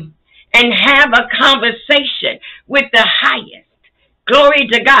on and have a conversation with the highest. Glory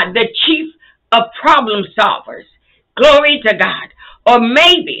to God, the chief of problem solvers. Glory to God. Or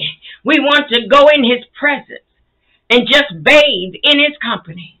maybe we want to go in his presence and just bathe in his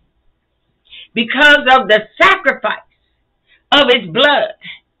company. Because of the sacrifice of his blood,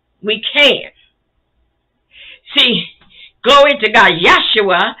 we can. See, glory to God,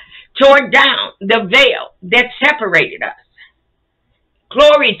 Yeshua tore down the veil that separated us.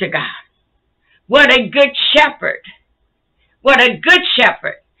 Glory to God. What a good shepherd. What a good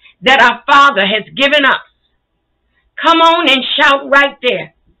shepherd that our Father has given us. Come on and shout right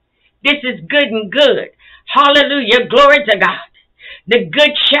there. This is good and good. Hallelujah. Glory to God. The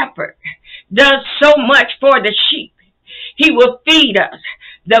good shepherd does so much for the sheep. He will feed us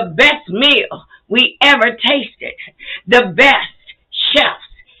the best meal we ever tasted. The best chefs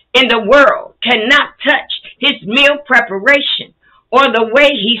in the world cannot touch his meal preparation or the way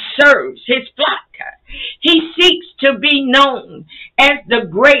he serves his flock. He seeks to be known as the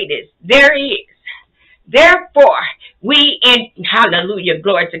greatest there is. Therefore, hallelujah,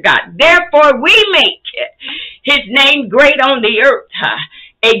 glory to God. Therefore, we make his name great on the earth.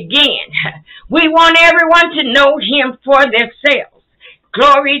 Again, we want everyone to know him for themselves.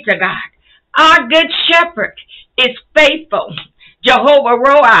 Glory to God. Our good shepherd is faithful. Jehovah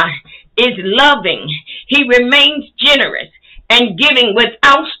Roah is loving. He remains generous and giving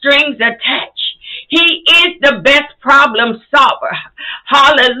without strings attached. He is the best problem solver,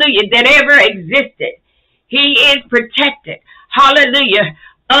 hallelujah, that ever existed. He is protected, hallelujah,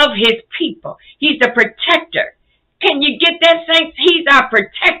 of his people. He's the protector Can you get that, saints? He's our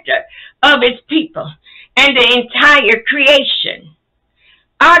protector of his people and the entire creation.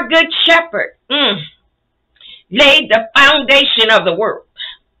 Our good shepherd laid the foundation of the world.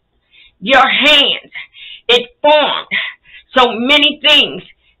 Your hand, it formed so many things,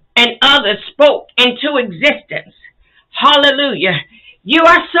 and others spoke into existence. Hallelujah. You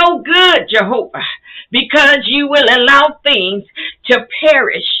are so good, Jehovah, because you will allow things to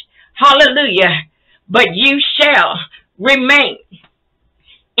perish. Hallelujah. But you shall remain.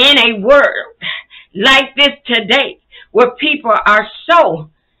 In a world like this today, where people are so,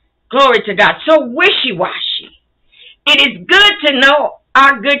 glory to God, so wishy-washy, it is good to know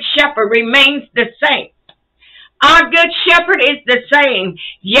our good shepherd remains the same. Our good shepherd is the same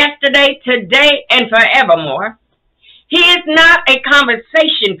yesterday, today, and forevermore. He is not a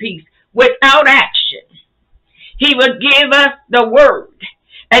conversation piece without action. He will give us the word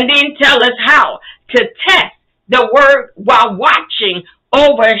and then tell us how to test the word while watching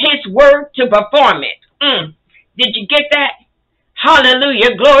over his word to perform it. Did you get that?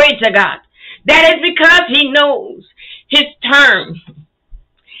 Hallelujah. Glory to God. That is because he knows his term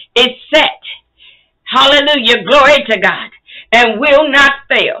is set. Hallelujah. Glory to God. And will not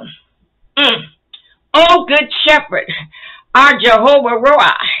fail. Oh, good shepherd, our Jehovah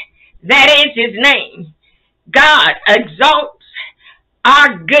Roi, that is his name. God exalts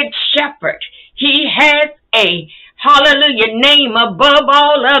our good shepherd. He has a, hallelujah, name above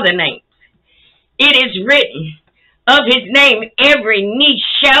all other names. It is written, of his name every knee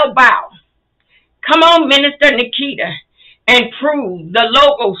shall bow. Come on, Minister Nikita, and prove the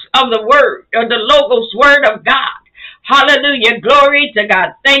logos of the word, or the logos word of God. Hallelujah, glory to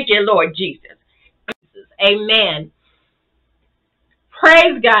God. Thank you, Lord Jesus. Amen.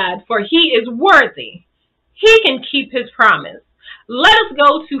 Praise God, for he is worthy. He can keep his promise. Let us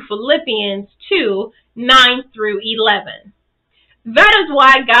go to Philippians 2, 9 through 11. That is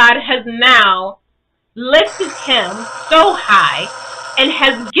why God has now lifted him so high and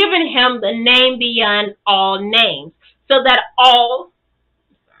has given him the name beyond all names, so that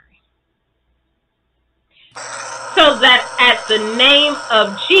at the name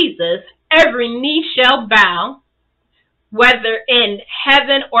of Jesus every knee shall bow, whether in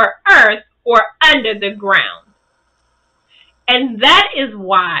heaven or earth or under the ground. And that is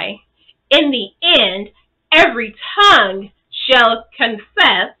why, in the end, every tongue shall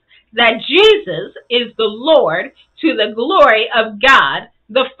confess that Jesus is the Lord, to the glory of God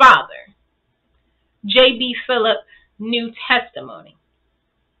the Father. J.B. Phillips, New Testimony.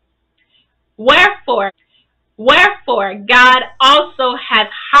 Wherefore God also hath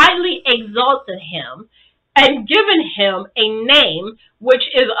highly exalted him, and given him a name which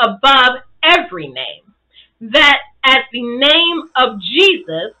is above every name, that at the name of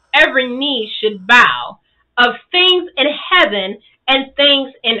Jesus every knee should bow, of things in heaven and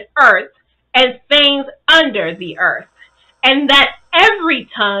things in earth and things under the earth, and that every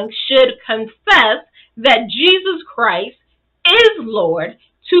tongue should confess that Jesus Christ is Lord,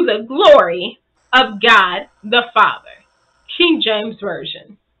 to the glory of God the Father. King James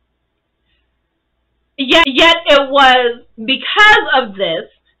Version. Yet it was because of this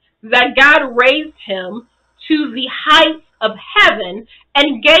that God raised him to the heights of heaven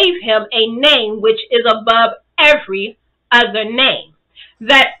and gave him a name which is above every other name,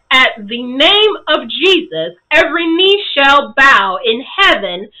 that at the name of Jesus every knee shall bow in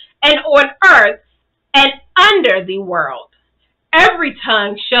heaven and on earth and under the world. Every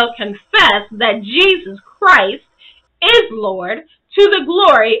tongue shall confess that Jesus Christ is Lord, to the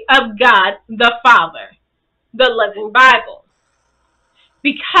glory of God the Father. The Living Bible.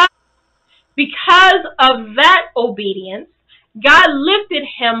 Because of that obedience, God lifted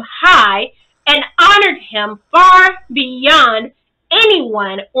him high and honored him far beyond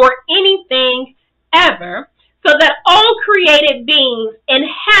anyone or anything ever, so that all created beings in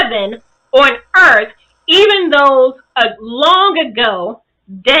heaven, on earth, even those long ago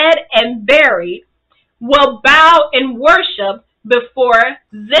dead and buried, will bow and worship before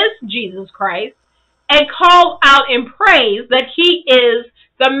this Jesus Christ and call out in praise that he is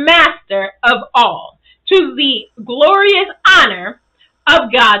the master of all, to the glorious honor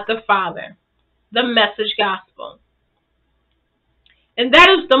of God the Father. The Message Gospel. And that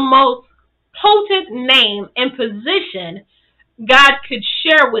is the most potent name and position God could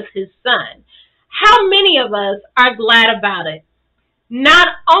share with his son. How many of us are glad about it? Not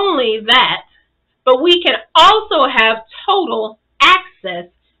only that, but we can also have total access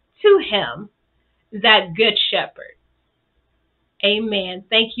to him, that good shepherd. Amen.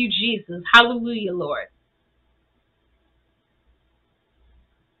 Thank you, Jesus. Hallelujah, Lord.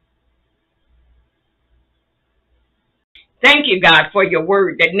 Thank you, God, for your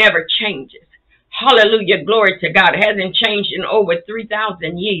word that never changes. Hallelujah. Glory to God. It hasn't changed in over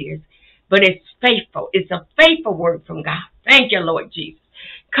 3,000 years, but it's faithful. It's a faithful word from God. Thank you, Lord Jesus.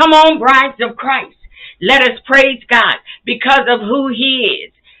 Come on, brides of Christ. Let us praise God because of who he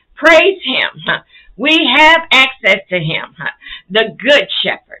is. Praise him. We have access to him, the good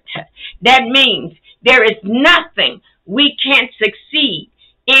shepherd. That means there is nothing we can't succeed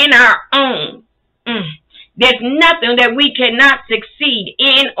in our own. There's nothing that we cannot succeed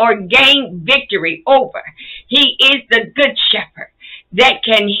in or gain victory over. He is the good shepherd that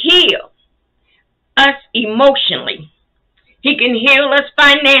can heal us emotionally. He can heal us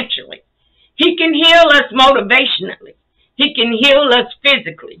financially. He can heal us motivationally. He can heal us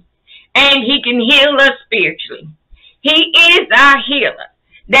physically. And he can heal us spiritually. He is our healer,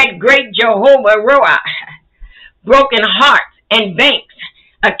 that great Jehovah Rohi. Broken hearts and banks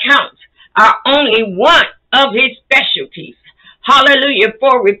accounts are only one of his specialties. Hallelujah,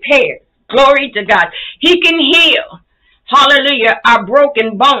 for repairs. Glory to God. He can heal, hallelujah, our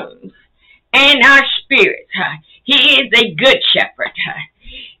broken bones and our spirits. He is a good shepherd.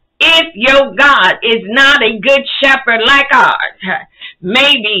 If your God is not a good shepherd like ours,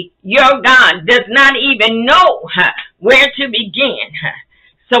 maybe your God does not even know where to begin.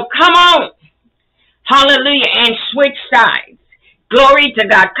 So come on, hallelujah, and switch sides. Glory to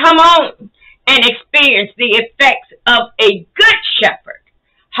God. Come on and experience the effects of a good shepherd.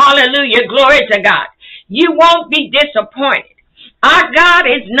 Hallelujah. Glory to God. You won't be disappointed. Our God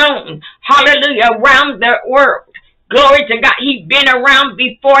is known, hallelujah, around the world. Glory to God. He's been around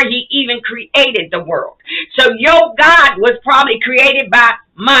before he even created the world. So your God was probably created by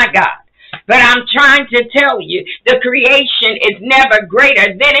my God. But I'm trying to tell you, the creation is never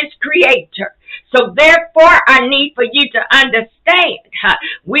greater than its creator. So therefore, I need for you to understand,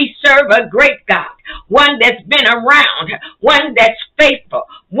 we serve a great God, one that's been around, one that's faithful,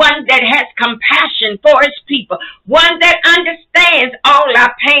 one that has compassion for his people, one that understands all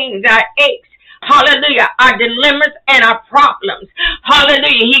our pains, our aches, hallelujah, our dilemmas and our problems.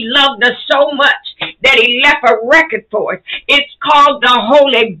 Hallelujah. He loved us so much that he left a record for us. It's called the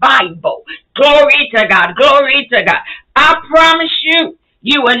Holy Bible. Glory to God. Glory to God. I promise you,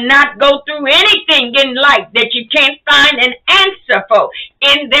 you will not go through anything in life that you can't find an answer for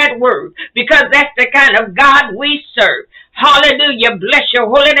in that word, because that's the kind of God we serve. Hallelujah. Bless your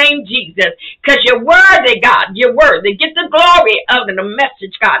holy name, Jesus, because you're worthy, God. You're worthy. Get the glory of the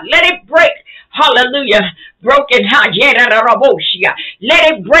message, God. Let it break. Hallelujah. Broken heart. Let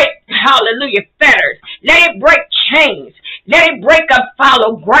it break. Hallelujah. Fetters. Let it break chains. Let it break up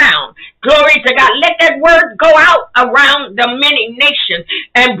fallow ground. Glory to God. Let that word go out around the many nations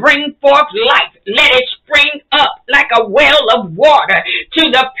and bring forth life. Let it spring up like a well of water to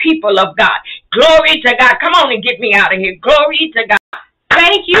the people of God. Glory to God. Come on and get me out of here. Glory to God.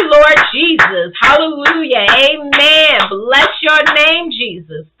 Thank you, Lord Jesus. Hallelujah. Amen. Bless your name,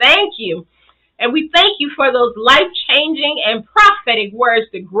 Jesus. Thank you. And we thank you for those life-changing and prophetic words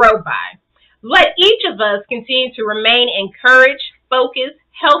to grow by. Let each of us continue to remain encouraged, focused,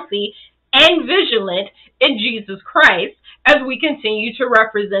 healthy, and vigilant in Jesus Christ as we continue to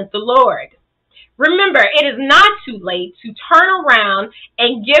represent the Lord. Remember, it is not too late to turn around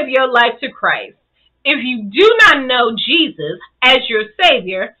and give your life to Christ. If you do not know Jesus as your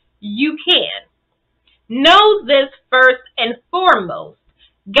Savior, you can. Know this first and foremost.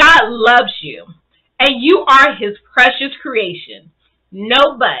 God loves you, and you are his precious creation.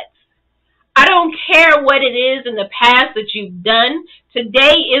 No buts. I don't care what it is in the past that you've done.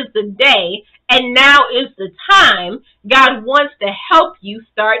 Today is the day, and now is the time God wants to help you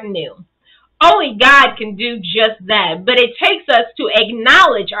start new. Only God can do just that, but it takes us to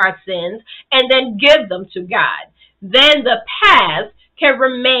acknowledge our sins and then give them to God. Then the past can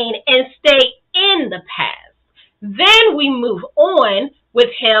remain and stay in the past. Then we move on with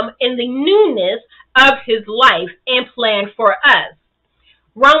him in the newness of his life and plan for us.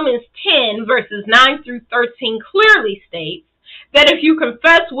 Romans 10 verses 9 through 13 clearly states that if you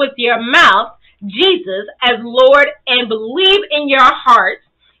confess with your mouth Jesus as Lord and believe in your heart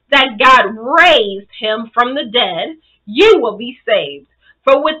that God raised him from the dead, you will be saved.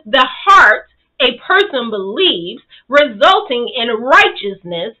 For with the heart a person believes, resulting in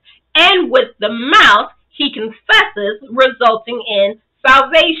righteousness, and with the mouth he confesses, resulting in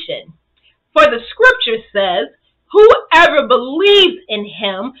salvation. For the scripture says, whoever believes in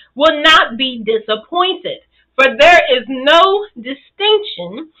him will not be disappointed. For there is no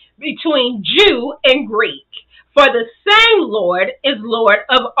distinction between Jew and Greek. For the same Lord is Lord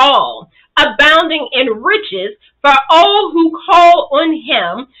of all, abounding in riches for all who call on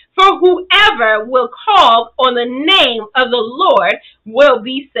him. For whoever will call on the name of the Lord will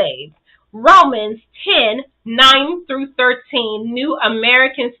be saved. Romans 10:9-13, New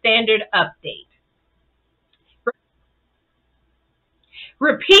American Standard Update.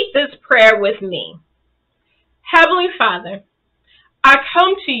 Repeat this prayer with me. Heavenly Father, I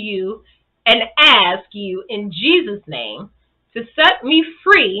come to you and ask you in Jesus' name to set me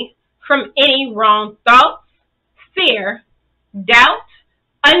free from any wrong thoughts, fear, doubt,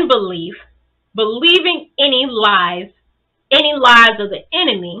 unbelief, believing any lies of the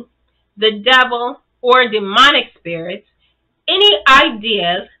enemy, the devil, or demonic spirits, any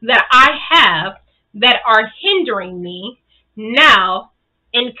ideas that I have that are hindering me now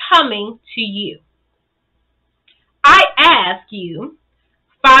in coming to you. I ask you,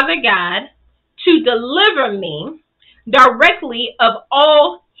 Father God, to deliver me directly of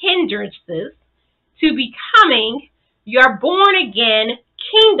all hindrances to becoming your born-again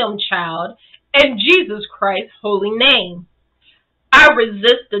kingdom child in Jesus Christ's holy name. I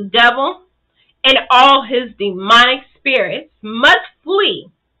resist the devil, and all his demonic spirits must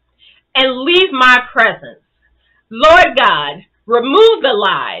flee and leave my presence. Lord God, remove the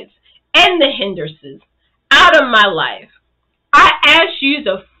lies and the hindrances out of my life. I ask you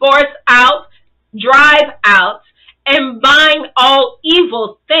to force out, drive out, and bind all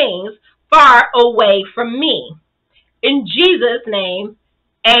evil things far away from me. In Jesus' name,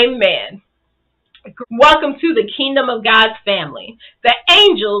 amen. Welcome to the kingdom of God's family. The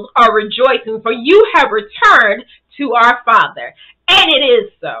angels are rejoicing, for you have returned to our Father. And it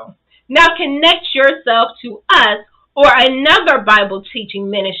is so. Now connect yourself to us or another Bible teaching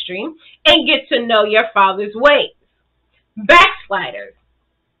ministry and get to know your Father's ways. Backsliders,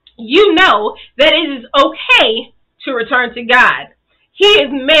 you know that it is okay to return to God. He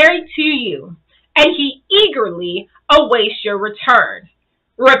is married to you, and he eagerly awaits your return.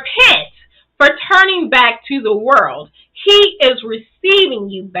 Repent for turning back to the world. He is receiving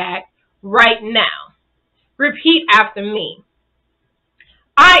you back right now. Repeat after me.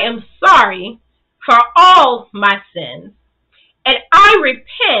 I am sorry for all my sins, and I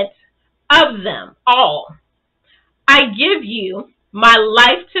repent of them all. I give you my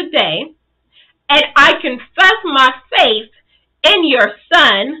life today, and I confess my faith in your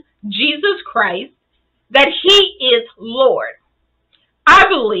Son, Jesus Christ, that he is Lord. I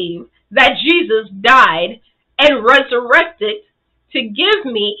believe that Jesus died and resurrected to give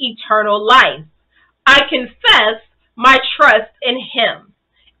me eternal life. I confess my trust in him,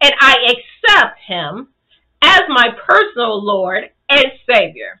 and I accept him as my personal Lord and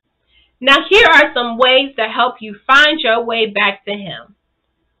Savior. Now, here are some ways to help you find your way back to him.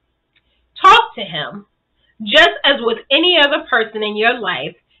 Talk to him. Just as with any other person in your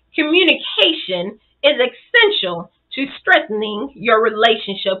life, communication is essential to strengthening your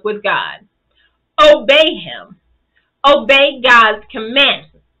relationship with God. Obey him. Obey God's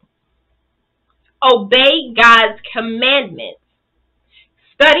commandments. Obey God's commandments.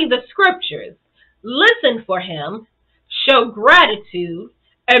 Study the scriptures. Listen for him. Show gratitude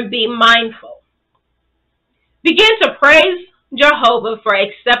and be mindful. Begin to praise Jehovah for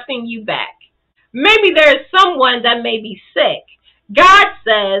accepting you back. Maybe there is someone that may be sick. God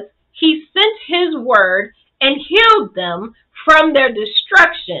says he sent his word and healed them from their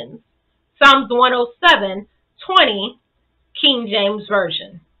destructions. Psalms 107:20, King James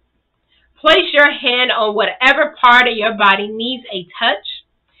Version. Place your hand on whatever part of your body needs a touch.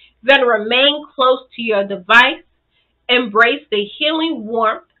 Then remain close to your device. Embrace the healing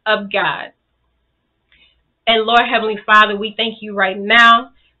warmth of God. And Lord Heavenly Father, we thank you right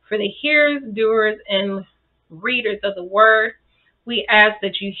now for the hearers, doers, and readers of the word. We ask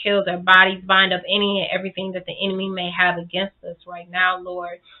that you heal their bodies, bind up any and everything that the enemy may have against us right now,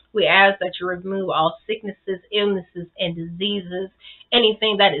 Lord. We ask that you remove all sicknesses, illnesses, and diseases,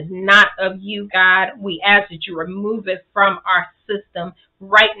 anything that is not of you, God. We ask that you remove it from our system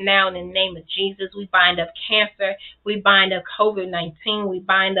right now in the name of Jesus. We bind up cancer. We bind up COVID-19. We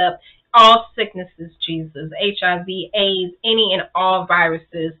bind up all sicknesses, Jesus, HIV, AIDS, any and all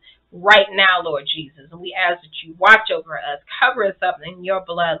viruses right now, Lord Jesus. And we ask that you watch over us, cover us up in your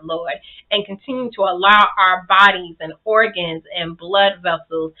blood, Lord, and continue to allow our bodies and organs and blood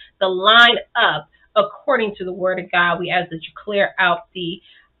vessels to line up according to the word of God. We ask that you clear out the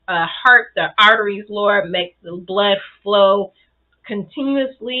heart, the arteries, Lord, make the blood flow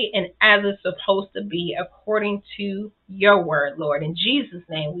continuously and as it's supposed to be according to your word, Lord. In Jesus'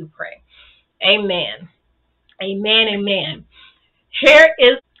 name we pray. Amen. Amen. Amen.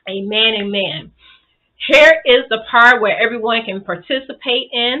 Amen. Here is the part where everyone can participate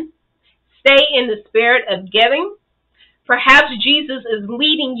in. Stay in the spirit of giving. Perhaps Jesus is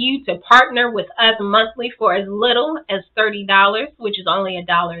leading you to partner with us monthly for as little as $30, which is only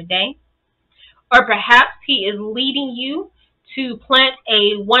 $1 a day. Or perhaps he is leading you to plant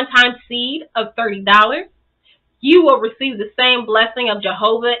a one-time seed of $30. You will receive the same blessing of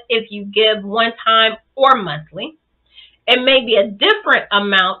Jehovah if you give one time or monthly. It may be a different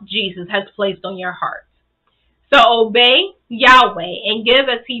amount Jesus has placed on your heart. So obey Yahweh and give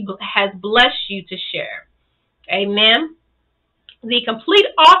as he has blessed you to share. Amen. The complete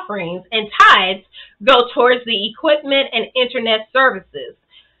offerings and tithes go towards the equipment and internet services.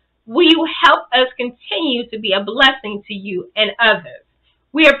 Will you help us continue to be a blessing to you and others?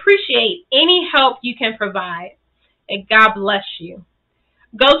 We appreciate any help you can provide, and God bless you.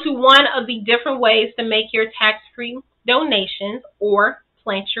 Go to one of the different ways to make your tax-free donations or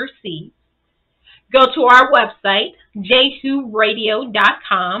plant your seeds. Go to our website,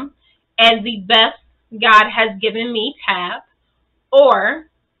 j2radio.com, and the Best God Has Given Me tab, or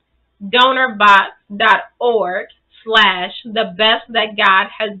donorbox.org/the Best That God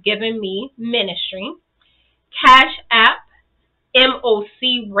Has Given Me ministry. Cash App,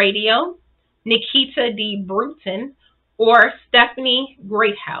 MOC Radio, Nikita D. Bruton, or Stephanie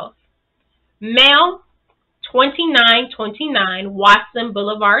Greathouse. Mail 2929 Watson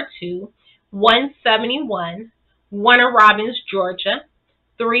Boulevard 2, 171, Warner Robins, Georgia,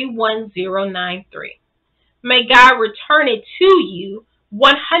 31093. May God return it to you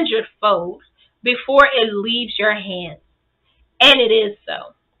 100-fold before it leaves your hands. And it is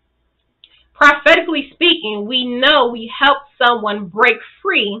so. Prophetically speaking, we know we help someone break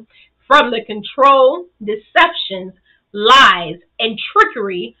free from the control, deceptions, lies, and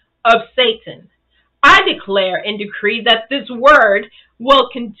trickery of Satan. I declare and decree that this word will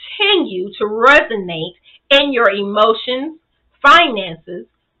continue to resonate in your emotions, finances,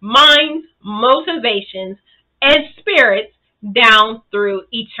 minds, motivations, and spirits down through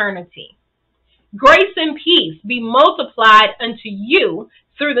eternity. Grace and peace be multiplied unto you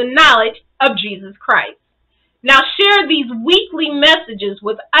through the knowledge of Jesus Christ. Now share these weekly messages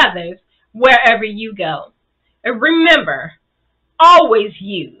with others wherever you go. And remember, always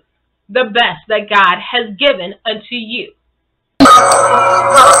use the best that God has given unto you.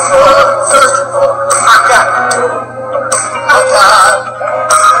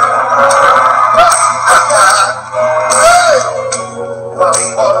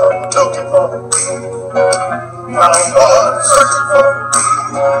 Looking for, searching for.